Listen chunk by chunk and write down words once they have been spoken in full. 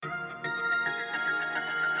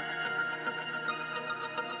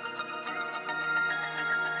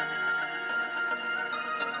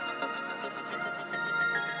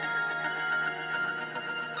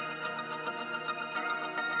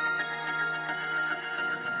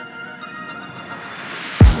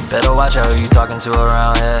Better watch out who you talking to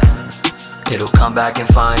around here. It'll come back and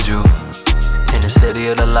find you. In the city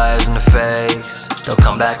of the liars and the fakes, they'll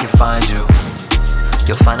come back and find you.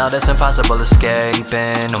 You'll find out it's impossible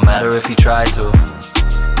escaping, no matter if you try to.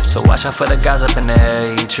 So watch out for the gossip and the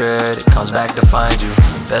hatred, it comes back to find you.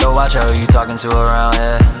 Better watch out who you talking to around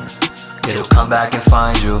here. It'll come back and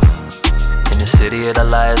find you. In the city of the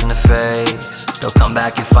liars and the fakes, they'll come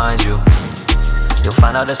back and find you. You'll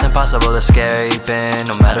find out it's impossible escaping,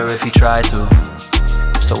 no matter if you try to.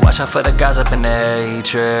 So watch out for the gossip and the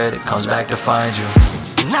hatred, it comes back to find you.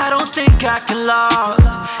 And I don't think I can love,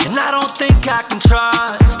 and I don't think I can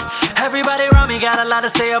trust. Everybody around me got a lot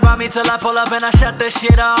to say about me till I pull up and I shut this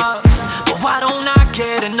shit up. But why don't I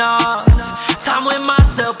get enough? Time with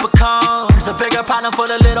myself becomes a bigger problem for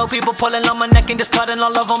the little people pulling on my neck and just cutting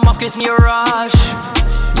all of them off gives me a rush.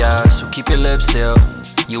 Yeah, so keep your lips sealed.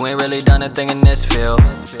 You ain't really done a thing in this field.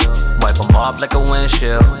 Wipe them off like a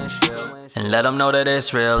windshield and let them know that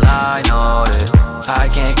it's real. I know that I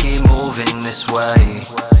can't keep moving this way.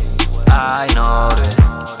 I know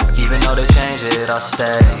that even though they change it, I'll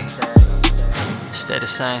stay. Stay the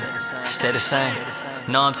same, stay the same.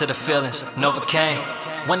 Numb to the feelings, Novocaine.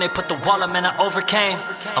 When they put the wall up, man, I overcame.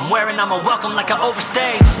 I'm wearing, I'm a welcome like I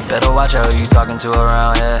overstayed. Better watch out who you talking to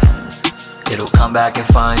around here. It'll come back and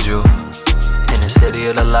find you. In the city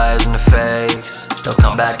of the liars and the fakes, they'll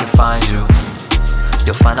come back and find you.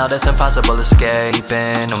 You'll find out it's impossible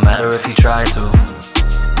escaping, no matter if you try to.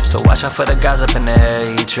 So watch out for the gossip and the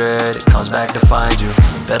hatred, it comes back to find you.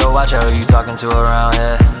 Better watch out who you talking to around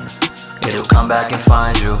here. It'll come back and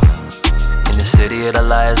find you. In the city of the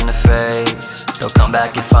liars and the fakes, they'll come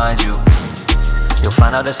back and find you. You'll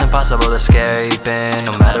find out it's impossible escaping,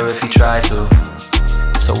 no matter if you try to.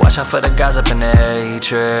 So watch out for the gossip and the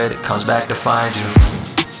hatred, it comes back to find you.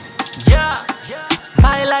 Yeah,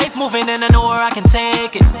 my life moving and I know where I can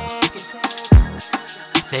take it.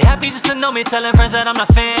 They happy just to know me, telling friends that I'm not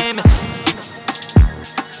famous.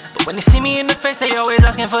 But when they see me in the face, they always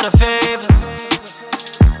asking for the favors.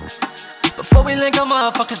 Before we link, a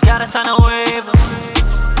motherfuckers gotta sign a waiver.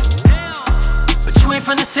 But you ain't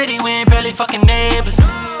from the city, we ain't barely fucking neighbors.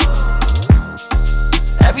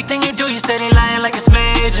 Everything you do, you steady lying like it's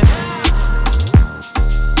major.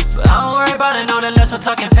 But I don't worry about it, no, unless we're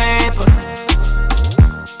talking paper.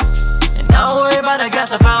 And I don't worry about the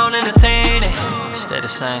gossip, I don't entertain it. Stay the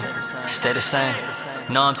same, stay the same.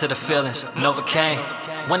 Numb to the feelings, Novocaine.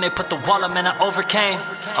 When they put the wall up, man, I overcame.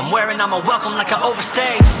 I'm wearing, I'm a welcome like I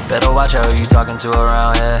overstayed. Better watch out who you talking to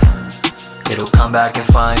around here. It'll come back and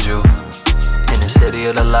find you. In the city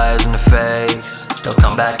of the liars and the fakes, they'll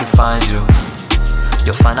come back and find you.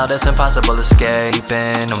 You'll find out it's impossible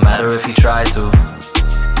escaping, no matter if you try to.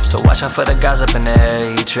 So watch out for the gossip and the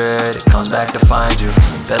hatred, it comes back to find you.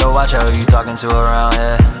 Better watch out who you talking to around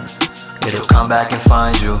here. It'll come back and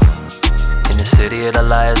find you. In the city of the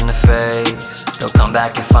liars and the fakes, they'll come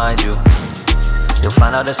back and find you. You'll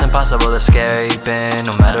find out it's impossible escaping,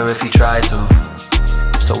 no matter if you try to.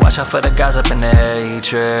 So watch out for the gossip and the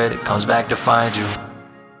hatred, it comes back to find you.